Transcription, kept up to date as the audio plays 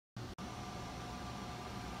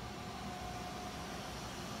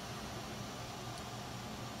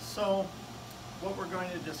So what we're going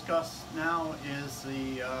to discuss now is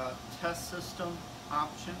the test system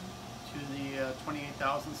option to the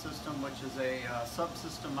 28,000 system, which is a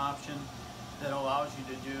subsystem option that allows you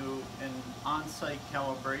to do an on-site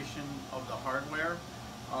calibration of the hardware,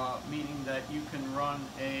 meaning that you can run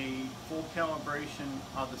a full calibration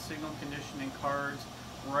of the signal conditioning cards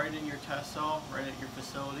right in your test cell, right at your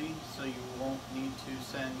facility, so you won't need to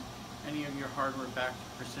send any of your hardware back to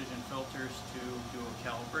Precision Filters to do a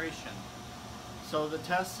calibration. So the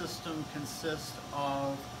test system consists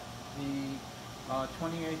of the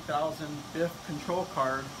 28,000 BIF control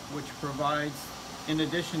card, which provides, in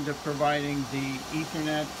addition to providing the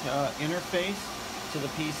Ethernet interface to the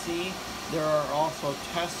PC, there are also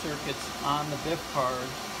test circuits on the BIF card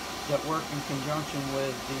that work in conjunction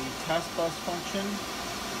with the test bus function,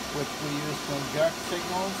 which we use to inject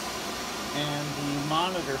signals, and the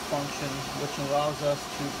monitor function, which allows us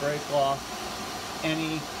to break off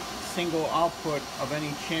any single output of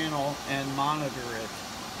any channel and monitor it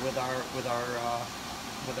with our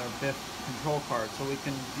BIF control card, so we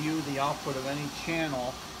can view the output of any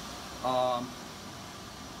channel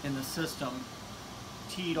in the system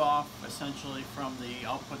teed off essentially from the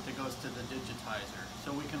output that goes to the digitizer.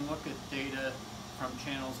 So we can look at data from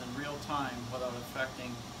channels in real time without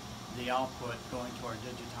affecting the output going to our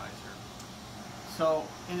digitizer. So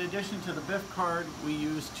in addition to the BIF card, we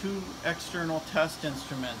use two external test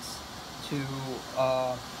instruments to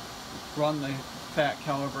run the FAT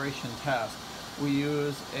calibration test. We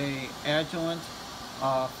use a Agilent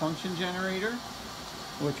function generator,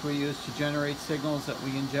 which we use to generate signals that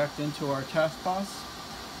we inject into our test bus,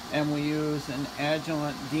 and we use an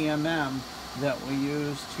Agilent DMM that we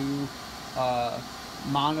use to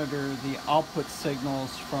monitor the output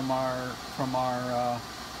signals from our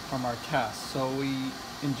tests. So we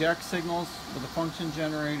inject signals with a function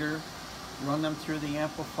generator, run them through the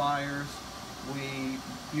amplifiers. We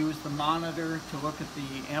use the monitor to look at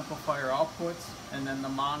the amplifier outputs, and then the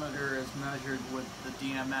monitor is measured with the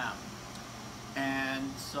DMM.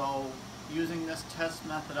 And so using this test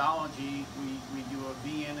methodology, we do a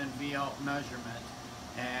V in and V out measurement,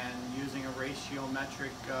 and using a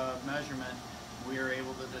ratiometric measurement, we are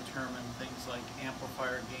able to determine things like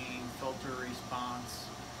amplifier gain, filter response.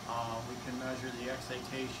 We can measure the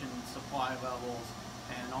excitation, supply levels,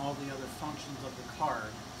 and all the other functions of the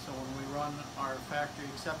card. So when we run our factory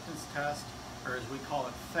acceptance test, or as we call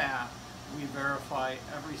it FAT, we verify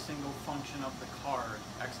every single function of the card: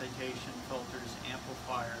 excitation, filters,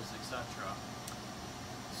 amplifiers, etc.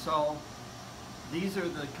 So these are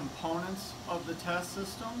the components of the test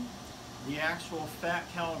system. The actual FAT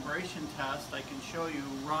calibration test, I can show you,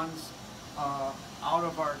 runs out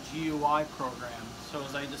of our GUI program. So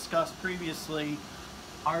as I discussed previously,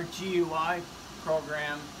 our GUI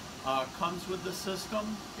program comes with the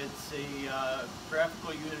system. It's a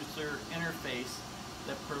graphical user interface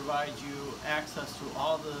that provides you access to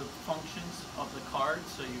all the functions of the card,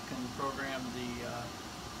 so you can program the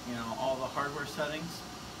all the hardware settings.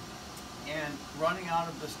 And running out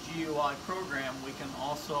of this GUI program, we can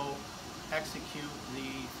also execute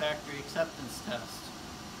the factory acceptance test.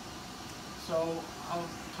 So I'll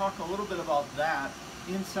talk a little bit about that.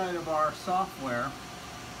 Inside of our software,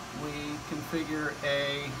 we configure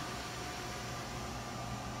a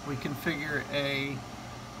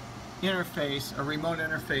interface, a remote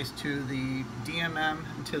interface to the DMM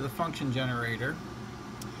and to the function generator,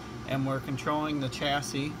 and we're controlling the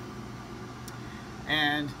chassis.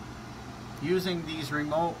 And using these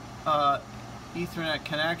remote Ethernet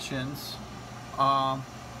connections,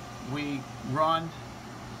 we run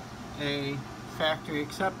a factory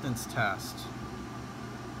acceptance test.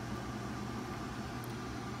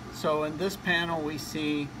 So in this panel we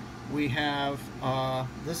see we have,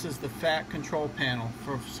 this is the FAT control panel.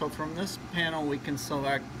 So from this panel we can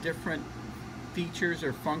select different features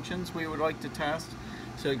or functions we would like to test.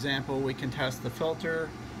 So example, we can test the filter,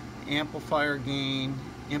 amplifier gain,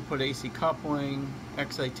 input AC coupling,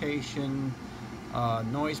 excitation,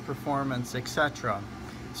 noise performance, etc.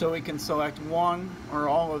 So we can select one or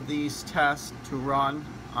all of these tests to run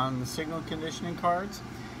on the signal conditioning cards.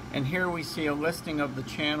 And here we see a listing of the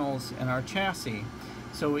channels in our chassis.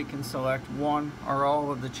 So we can select one or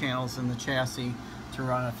all of the channels in the chassis to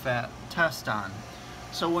run a FAT test on.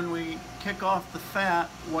 So when we kick off the FAT,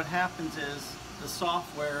 what happens is the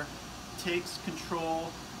software takes control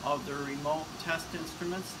of the remote test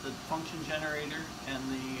instruments, the function generator and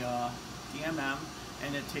the DMM,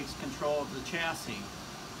 and it takes control of the chassis.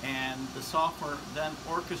 And the software then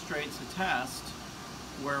orchestrates a test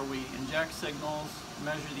where we inject signals,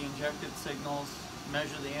 measure the injected signals,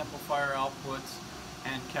 measure the amplifier outputs,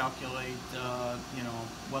 and calculate, you know,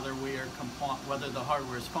 whether we are whether the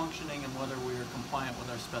hardware is functioning and whether we are compliant with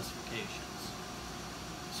our specifications.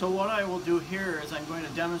 So what I will do here is I'm going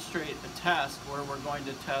to demonstrate a test where we're going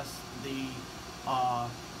to test the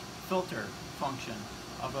filter function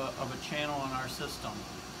of a channel in our system.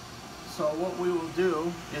 So what we will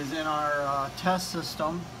do is in our test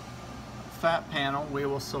system FAT panel, we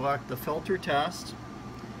will select the filter test.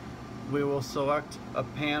 We will select a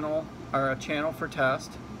panel or a channel for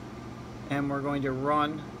test, and we're going to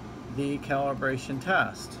run the calibration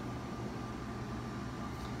test.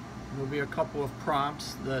 There will be a couple of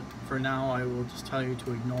prompts that for now I will just tell you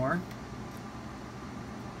to ignore.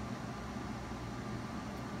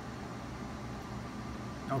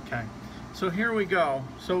 Okay, so here we go.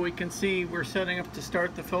 So we can see we're setting up to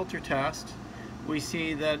start the filter test. We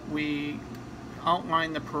see that we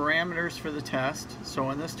outline the parameters for the test. So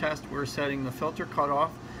in this test we're setting the filter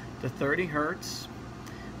cutoff to 30 Hertz.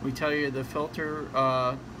 We tell you the filter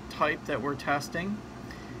type that we're testing,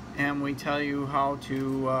 and we tell you how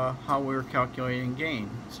we're calculating gain.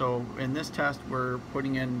 So in this test we're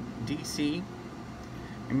putting in DC.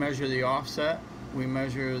 We measure the offset. We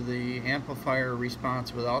measure the amplifier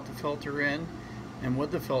response without the filter in and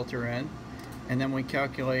with the filter in, and then we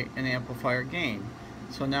calculate an amplifier gain.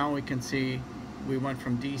 So now we can see we went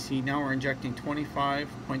from DC, now we're injecting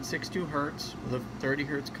 25.62 Hertz with a 30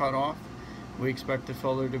 Hertz cutoff. We expect the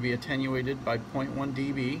filter to be attenuated by 0.1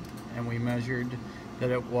 dB, and we measured that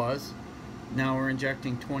it was. Now we're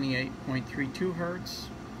injecting 28.32 Hertz.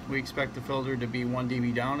 We expect the filter to be 1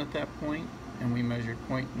 dB down at that point, and we measured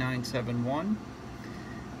 0.971.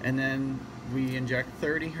 And then we inject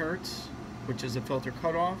 30 Hertz, which is a filter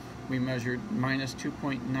cutoff. We measured minus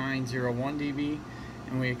 2.901 dB,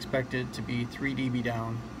 and we expect it to be 3 dB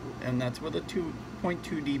down, and that's with a 2.2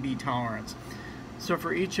 dB tolerance. So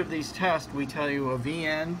for each of these tests, we tell you a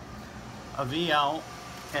VN, a VOut,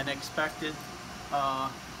 an expected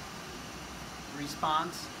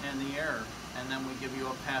response, and the error, and then we give you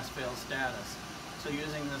a pass-fail status. So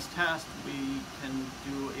using this test, we can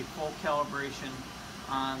do a full calibration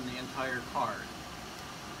on the entire card.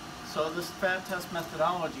 So this FAT test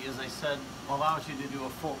methodology, as I said, allows you to do a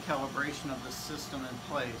full calibration of the system in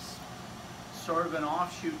place. Sort of an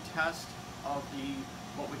offshoot test of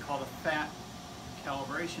what we call the FAT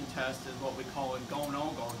calibration test is what we call a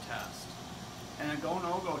go-no-go test. And a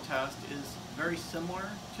go-no-go test is very similar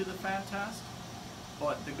to the FAT test,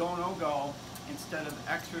 but the go-no-go, instead of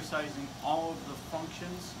exercising all of the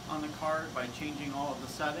functions on the card by changing all of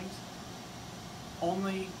the settings,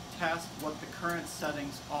 only test what the current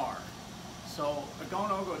settings are. So a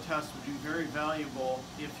go-no-go test would be very valuable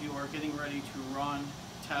if you are getting ready to run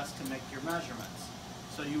tests to make your measurements.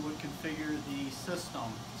 So you would configure the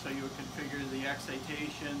system. So you would configure the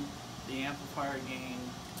excitation, the amplifier gain,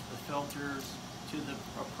 the filters to the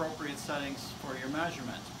appropriate settings for your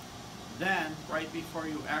measurement. Then, right before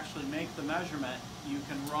you actually make the measurement, you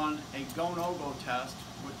can run a go-no-go test,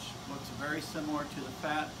 which looks very similar to the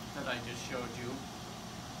FAT that I just showed you.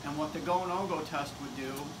 And what the go-no-go test would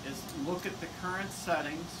do is look at the current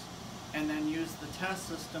settings and then use the test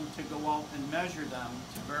system to go out and measure them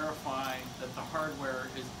to verify that the hardware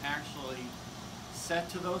is actually set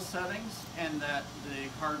to those settings and that the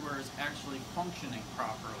hardware is actually functioning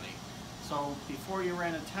properly. So before you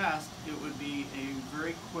ran a test, it would be a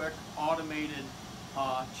very quick automated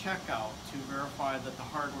checkout to verify that the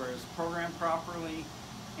hardware is programmed properly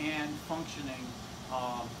and functioning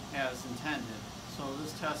as intended. So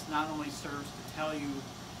this test not only serves to tell you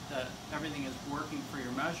that everything is working for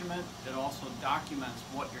your measurement, it also documents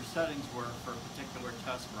what your settings were for a particular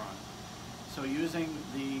test run. So using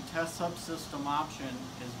the test subsystem option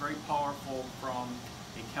is very powerful from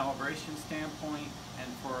a calibration standpoint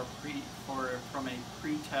and from a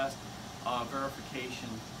pre-test verification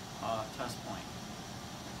test point.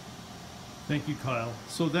 Thank you, Kyle.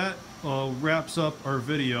 So that wraps up our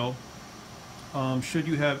video. Should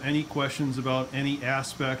you have any questions about any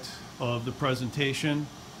aspect of the presentation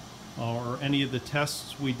or any of the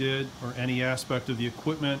tests we did or any aspect of the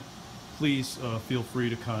equipment, please feel free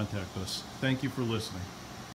to contact us. Thank you for listening.